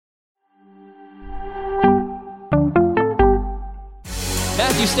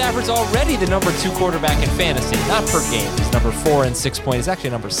Matthew Stafford's already the number 2 quarterback in fantasy, not per game. He's number 4 in 6 point. He's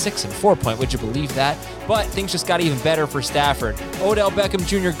actually number 6 in 4 point. Would you believe that? But things just got even better for Stafford. Odell Beckham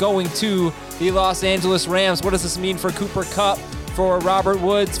Jr. going to the Los Angeles Rams. What does this mean for Cooper Kupp, for Robert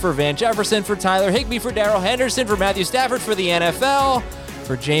Woods, for Van Jefferson, for Tyler Higbee, for Darrell Henderson, for Matthew Stafford, for the NFL,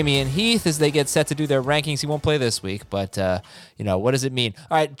 for Jamie and Heath as they get set to do their rankings? He won't play this week, but, what does it mean?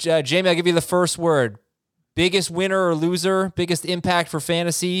 All right, Jamie, I'll give you the first word. Biggest winner or loser, biggest impact for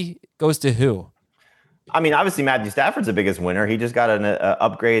fantasy goes to who? I mean, obviously Matthew Stafford's the biggest winner. He just got an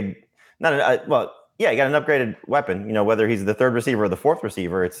upgrade. He got an upgraded weapon. You know, whether he's the third receiver or the fourth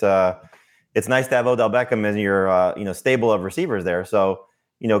receiver, it's nice to have Odell Beckham as your stable of receivers there. So,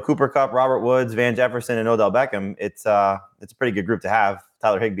 Cooper Kupp, Robert Woods, Van Jefferson, and Odell Beckham. It's a pretty good group to have.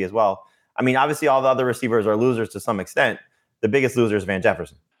 Tyler Higbee as well. I mean, obviously all the other receivers are losers to some extent. The biggest loser is Van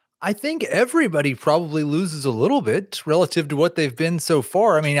Jefferson. I think everybody probably loses a little bit relative to what they've been so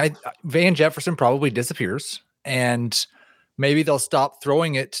far. I mean, Van Jefferson probably disappears, and maybe they'll stop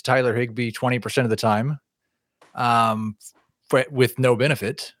throwing it to Tyler Higbee 20% of the time, with no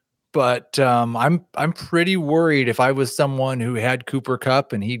benefit. But I'm pretty worried if I was someone who had Cooper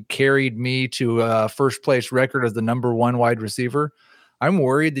Kupp and he carried me to a first place record as the number 1 wide receiver. I'm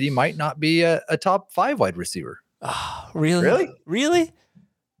worried that he might not be a top 5 wide receiver. Oh, really?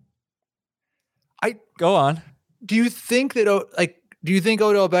 Go on. Do you think Odell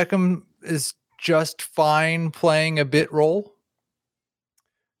Beckham is just fine playing a bit role?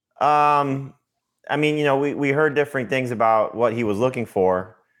 I mean, we heard different things about what he was looking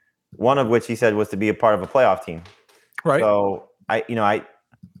for. One of which he said was to be a part of a playoff team. Right. So I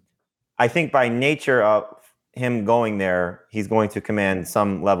think by nature of him going there, he's going to command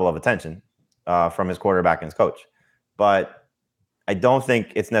some level of attention from his quarterback and his coach. But I don't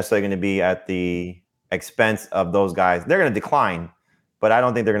think it's necessarily going to be at the expense of those guys. They're going to decline, but I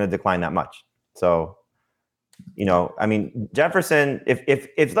don't think they're going to decline that much. So, I mean, Jefferson,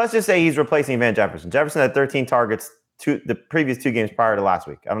 if let's just say he's replacing Van Jefferson. Jefferson had 13 targets the previous 2 games prior to last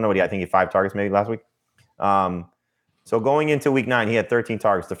week. I don't know I think he had 5 targets maybe last week. So going into week 9, he had 13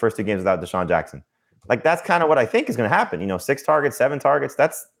 targets the first 2 games without Deshaun Jackson. Like, that's kind of what I think is going to happen. 6 targets, 7 targets.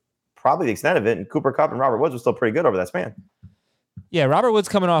 That's probably the extent of it. And Cooper Kupp and Robert Woods were still pretty good over that span. Yeah, Robert Woods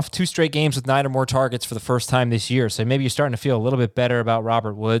coming off 2 straight games with 9 or more targets for the first time this year. So maybe you're starting to feel a little bit better about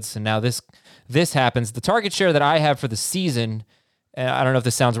Robert Woods. And now this happens. The target share that I have for the season, I don't know if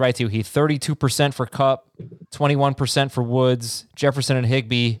this sounds right to you, Heath, 32% for Kupp, 21% for Woods, Jefferson and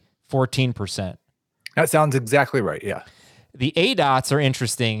Higbee, 14%. That sounds exactly right, yeah. The ADOTs are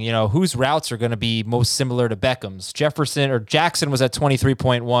interesting. Whose routes are going to be most similar to Beckham's? Jackson was at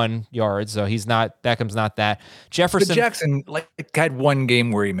 23.1 yards, so Beckham's not that. Jefferson. But Jackson had 1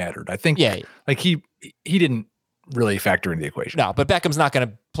 game where he mattered. I think he didn't really factor into the equation. No, but Beckham's not going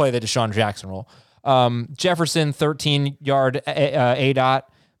to play the Deshaun Jackson role. Jefferson, 13-yard ADOT,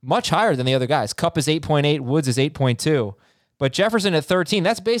 much higher than the other guys. Kupp is 8.8, Woods is 8.2. But Jefferson at 13,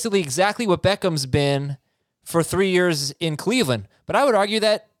 that's basically exactly what Beckham's been for 3 years in Cleveland. But I would argue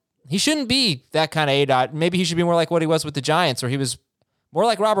that he shouldn't be that kind of ADOT. Maybe he should be more like what he was with the Giants, or he was more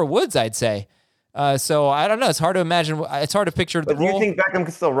like Robert Woods, I'd say. So I don't know. It's hard to imagine. It's hard to picture the role. Do you think Beckham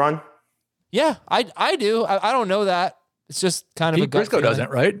can still run? Yeah, I do. I don't know that. It's just kind of a gut Briscoe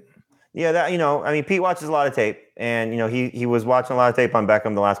doesn't, right? Yeah, Pete watches a lot of tape, and he was watching a lot of tape on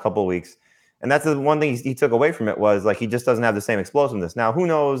Beckham the last couple of weeks, and that's the one thing he took away from it was like he just doesn't have the same explosiveness. Now, who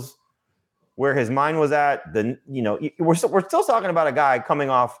knows where his mind was at? We're still talking about a guy coming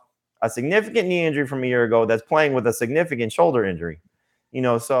off a significant knee injury from a year ago that's playing with a significant shoulder injury.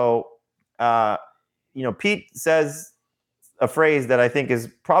 Pete says a phrase that I think is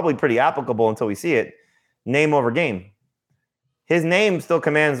probably pretty applicable until we see it: name over game. His name still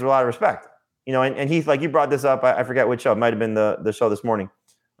commands a lot of respect, and Heath, like you brought this up, I forget which show, it might've been the show this morning,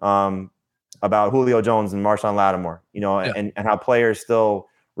 about Julio Jones and Marshawn Lattimore, and how players still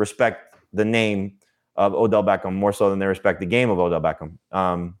respect the name of Odell Beckham more so than they respect the game of Odell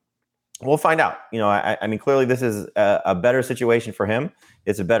Beckham. We'll find out. I mean, clearly this is a better situation for him.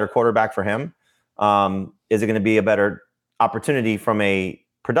 It's a better quarterback for him. Is it going to be a better opportunity from a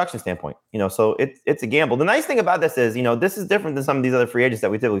production standpoint? So it's a gamble. The nice thing about this is, this is different than some of these other free agents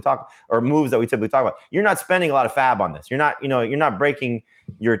that we typically moves that we typically talk about. You're not spending a lot of fab on this. You're not wrecking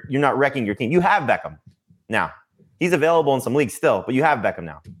your team. You have Beckham now. He's available in some leagues still, but you have Beckham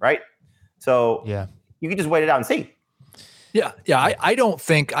now, right? So yeah, you can just wait it out and see. Yeah. I don't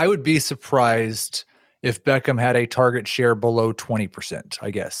think I would be surprised if Beckham had a target share below 20%, I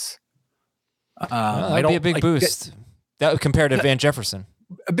guess. That'd be a big boost. That compared to Van Jefferson.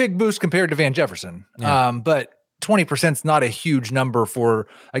 A big boost compared to Van Jefferson. Yeah. But 20% is not a huge number for,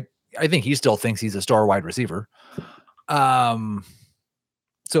 I think he still thinks he's a star wide receiver.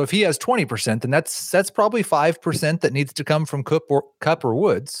 So if he has 20%, then that's probably 5% that needs to come from Kupp or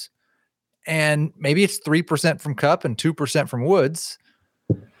Woods. And maybe it's 3% from Kupp and 2% from Woods.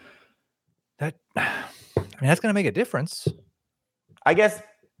 That's going to make a difference. I guess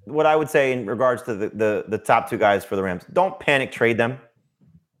what I would say in regards to the top two guys for the Rams, don't panic trade them.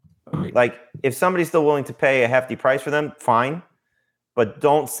 Like, if somebody's still willing to pay a hefty price for them, fine. But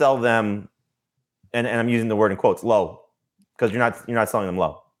don't sell them, and I'm using the word in quotes, low, because you're not selling them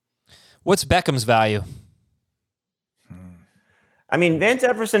low. What's Beckham's value? I mean, Van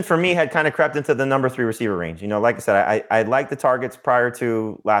Jefferson for me had kind of crept into the number 3 receiver range. Like I said, I liked the targets prior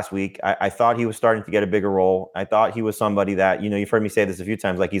to last week. I thought he was starting to get a bigger role. I thought he was somebody that, you've heard me say this a few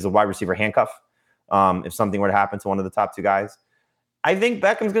times, like he's a wide receiver handcuff. If something were to happen to one of the top 2 guys, I think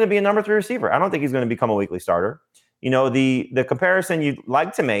Beckham's going to be a number 3 receiver. I don't think he's going to become a weekly starter. The comparison you'd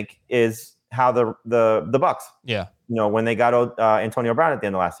like to make is how the Bucks, when they got Antonio Brown at the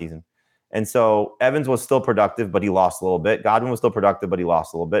end of last season. And so Evans was still productive, but he lost a little bit. Godwin was still productive, but he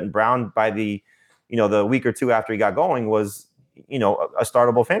lost a little bit. And Brown, by the week or two after he got going, was, a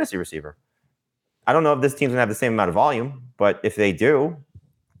startable fantasy receiver. I don't know if this team's gonna have the same amount of volume, but if they do,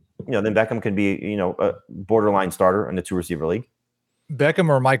 then Beckham could be, a borderline starter in the 2 receiver league. Beckham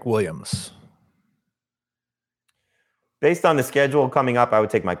or Mike Williams? Based on the schedule coming up, I would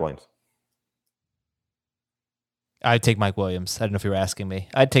take Mike Williams. I'd take Mike Williams. I don't know if you were asking me.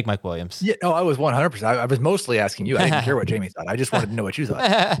 I'd take Mike Williams. Yeah, no, I was 100%. I was mostly asking you. I didn't care what Jamie thought. I just wanted to know what you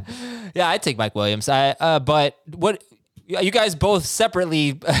thought. Yeah, I'd take Mike Williams. But what you guys both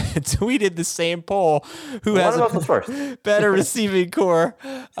separately tweeted the same poll. Who has a better receiving core,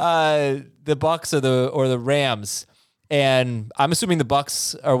 the Bucks or the Rams? And I'm assuming the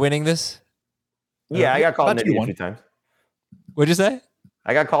Bucks are winning this. Yeah, I got called an idiot a few times. What'd you say?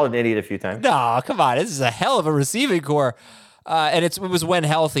 I got called an idiot a few times. No, come on. This is a hell of a receiving core. And it was when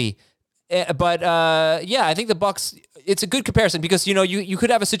healthy. But I think the Bucks, it's a good comparison because, you could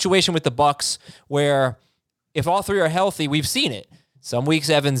have a situation with the Bucks where if all 3 are healthy, we've seen it. Some weeks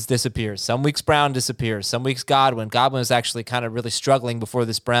Evans disappears. Some weeks Brown disappears. Some weeks Godwin. Godwin was actually kind of really struggling before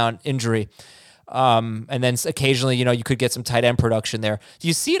this Brown injury. And then occasionally, you could get some tight end production there. Do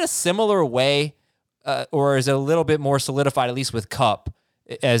you see it a similar way or is it a little bit more solidified, at least with Kupp?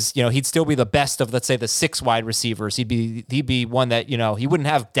 As he'd still be the best of, let's say, the 6 wide receivers. He'd be one that he wouldn't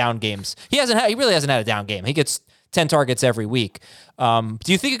have down games. He really hasn't had a down game. He gets 10 targets every week. Do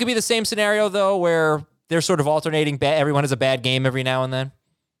you think it could be the same scenario though, where they're sort of alternating? Everyone has a bad game every now and then.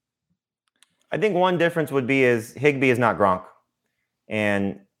 I think one difference would be is Higbee is not Gronk,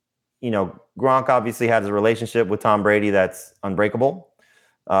 and Gronk obviously has a relationship with Tom Brady that's unbreakable.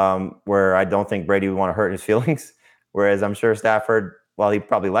 Where I don't think Brady would want to hurt his feelings. Whereas I'm sure Stafford, while he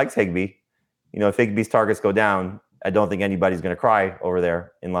probably likes Higbee, if Higbee's targets go down, I don't think anybody's going to cry over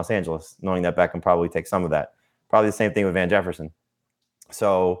there in Los Angeles, knowing that Beckham probably takes some of that. Probably the same thing with Van Jefferson.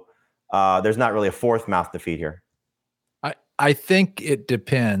 So there's not really a 4th mouth to feed here. I think it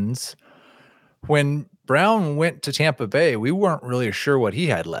depends. When Brown went to Tampa Bay, we weren't really sure what he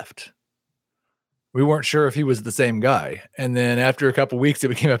had left. We weren't sure if he was the same guy. And then after a couple of weeks, it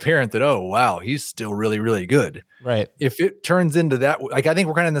became apparent that, oh, wow, he's still really, really good. Right. If it turns into that, I think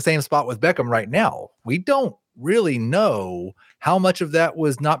we're kind of in the same spot with Beckham right now. We don't really know how much of that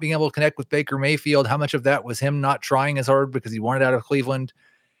was not being able to connect with Baker Mayfield, how much of that was him not trying as hard because he wanted out of Cleveland.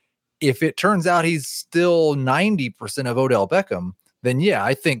 If it turns out he's still 90% of Odell Beckham, then yeah,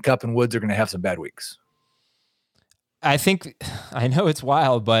 I think Kupp and Woods are going to have some bad weeks. I know it's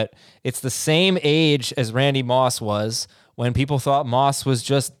wild, but it's the same age as Randy Moss was when people thought Moss was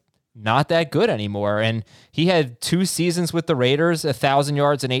just not that good anymore. And he had 2 seasons with the Raiders, 1,000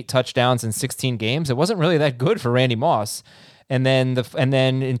 yards and 8 touchdowns in 16 games. It wasn't really that good for Randy Moss. And then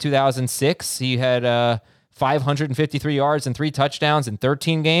in 2006, he had 553 yards and 3 touchdowns in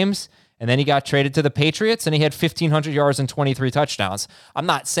 13 games. And then he got traded to the Patriots and he had 1,500 yards and 23 touchdowns. I'm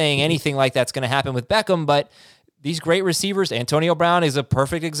not saying anything like that's going to happen with Beckham, but these great receivers, Antonio Brown is a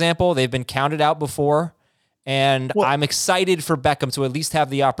perfect example. They've been counted out before, and I'm excited for Beckham to at least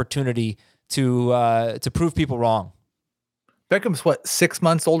have the opportunity to prove people wrong. Beckham's 6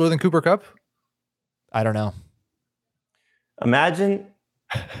 months older than Cooper Kupp? I don't know. Imagine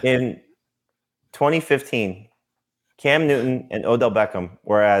in 2015, Cam Newton and Odell Beckham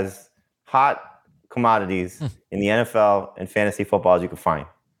were as hot commodities in the NFL and fantasy football as you could find.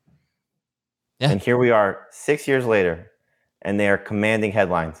 Yeah. And here we are 6 years later, and they are commanding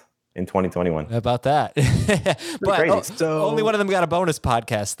headlines in 2021. How about that? But crazy. Only one of them got a bonus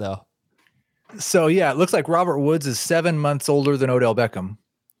podcast, though. So yeah, it looks like Robert Woods is 7 months older than Odell Beckham.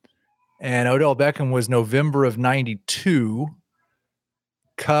 And Odell Beckham was November of 92.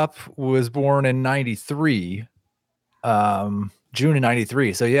 Kupp was born in 93. June of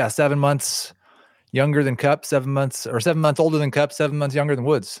 93. So yeah, 7 months younger than Kupp, 7 months older than Kupp, 7 months younger than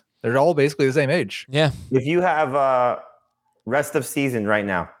Woods. They're all basically the same age. Yeah. If you have rest of season right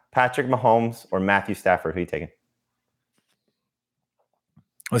now, Patrick Mahomes or Matthew Stafford, who are you taking?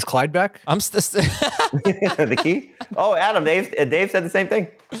 Was Clyde back? I'm The key? Oh, Adam, Dave said the same thing.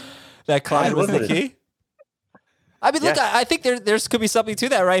 That Clyde was the key. I mean, look, I think there's could be something to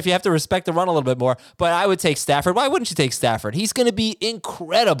that, right? If you have to respect the run a little bit more. But I would take Stafford. Why wouldn't you take Stafford? He's going to be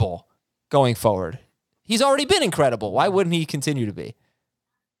incredible going forward. He's already been incredible. Why wouldn't he continue to be?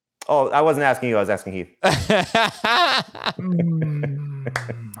 Oh, I wasn't asking you. I was asking Heath.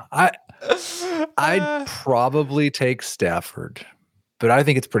 I'd probably take Stafford, but I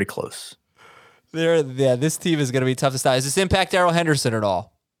think it's pretty close. This team is going to be tough to stop. Does this impact Darrell Henderson at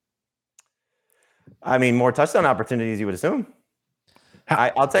all? I mean, more touchdown opportunities, you would assume.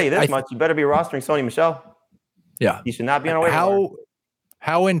 I'll tell you this much. You better be rostering Sony Michel. Yeah. He should not be on a waiver.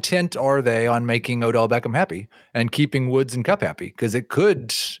 How intent are they on making Odell Beckham happy and keeping Woods and Kupp happy? Because it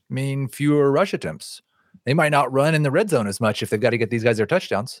could mean fewer rush attempts. They might not run in the red zone as much if they've got to get these guys their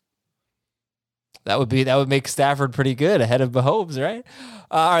touchdowns. That would make Stafford pretty good ahead of Mahomes, right?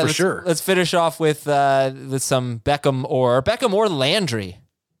 All right, sure. Let's finish off with some Beckham or Landry.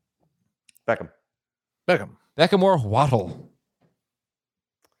 Beckham or Waddle.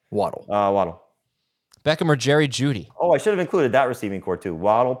 Waddle. Beckham or Jerry Jeudy. Oh, I should have included that receiving core too.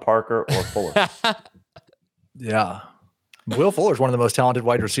 Waddle, Parker, or Fuller. Yeah. Will Fuller's one of the most talented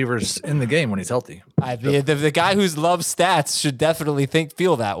wide receivers in the game when he's healthy. The guy who loves stats should definitely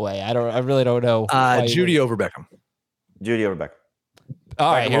feel that way. I really don't know. Jeudy over Beckham. Jeudy over Beckham.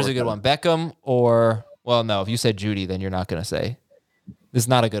 All right, here's a good one. Beckham or, well, no, if you said Jeudy, then you're not going to say. This is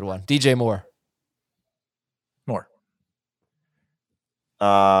not a good one. DJ Moore.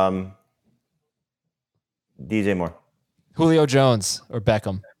 DJ Moore. Julio Jones or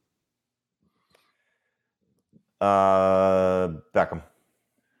Beckham. Beckham.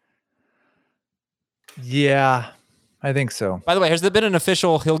 Yeah, I think so. By the way, has there been an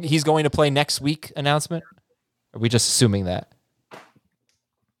official he's going to play next week announcement? Or are we just assuming that?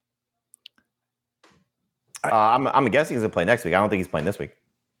 I'm guessing he's going to play next week. I don't think he's playing this week.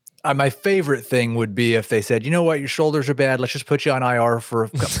 My favorite thing would be if they said, you know what, your shoulders are bad. Let's just put you on IR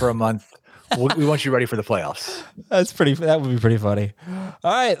for a month. We want you ready for the playoffs. That would be pretty funny.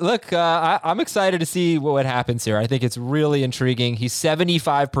 All right, look, I'm excited to see what happens here. I think it's really intriguing. He's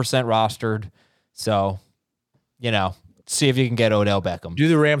 75% rostered. So, see if you can get Odell Beckham. Do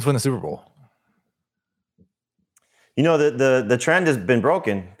the Rams win the Super Bowl? The trend has been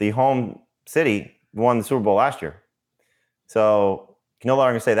broken. The home city won the Super Bowl last year. So you no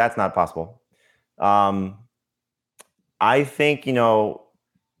longer say that's not possible. I think,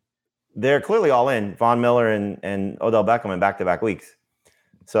 they're clearly all in, Von Miller and Odell Beckham in back-to-back weeks.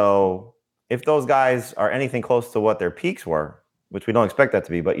 So if those guys are anything close to what their peaks were, which we don't expect that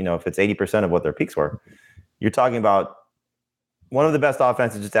to be, but, if it's 80% of what their peaks were, you're talking about one of the best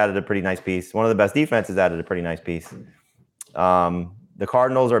offenses just added a pretty nice piece. One of the best defenses added a pretty nice piece. The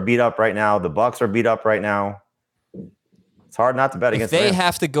Cardinals are beat up right now. The Bucs are beat up right now. It's hard not to bet against them. If they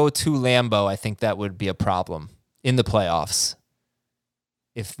have to go to Lambeau, I think that would be a problem in the playoffs.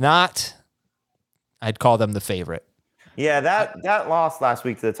 If not, I'd call them the favorite. Yeah, that loss last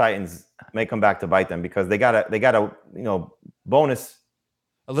week to the Titans may come back to bite them because they got a bonus.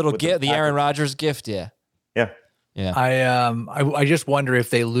 A little gift, the Aaron Rodgers gift, yeah. I just wonder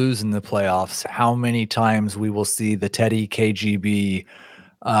if they lose in the playoffs, how many times we will see the Teddy KGB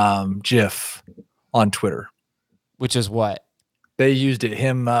GIF on Twitter. Which is what? They used it,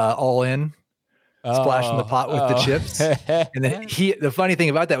 him all in. Splashing the pot with the chips. And then the funny thing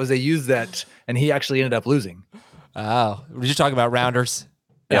about that was they used that and he actually ended up losing. Oh, were you talking about Rounders?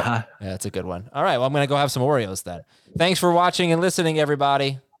 Yeah. Yeah, that's a good one. All right, well, I'm going to go have some Oreos then. Thanks for watching and listening,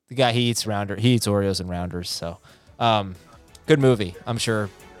 everybody. The guy, he eats Oreos and Rounders. So good movie. I'm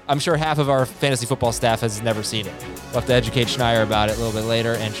sure half of our fantasy football staff has never seen it. We'll have to educate Schneier about it a little bit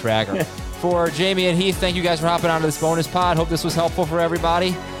later and Schrager. For Jamie and Heath, thank you guys for hopping onto this bonus pod. Hope this was helpful for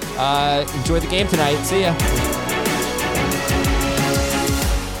everybody. Enjoy the game tonight. See ya.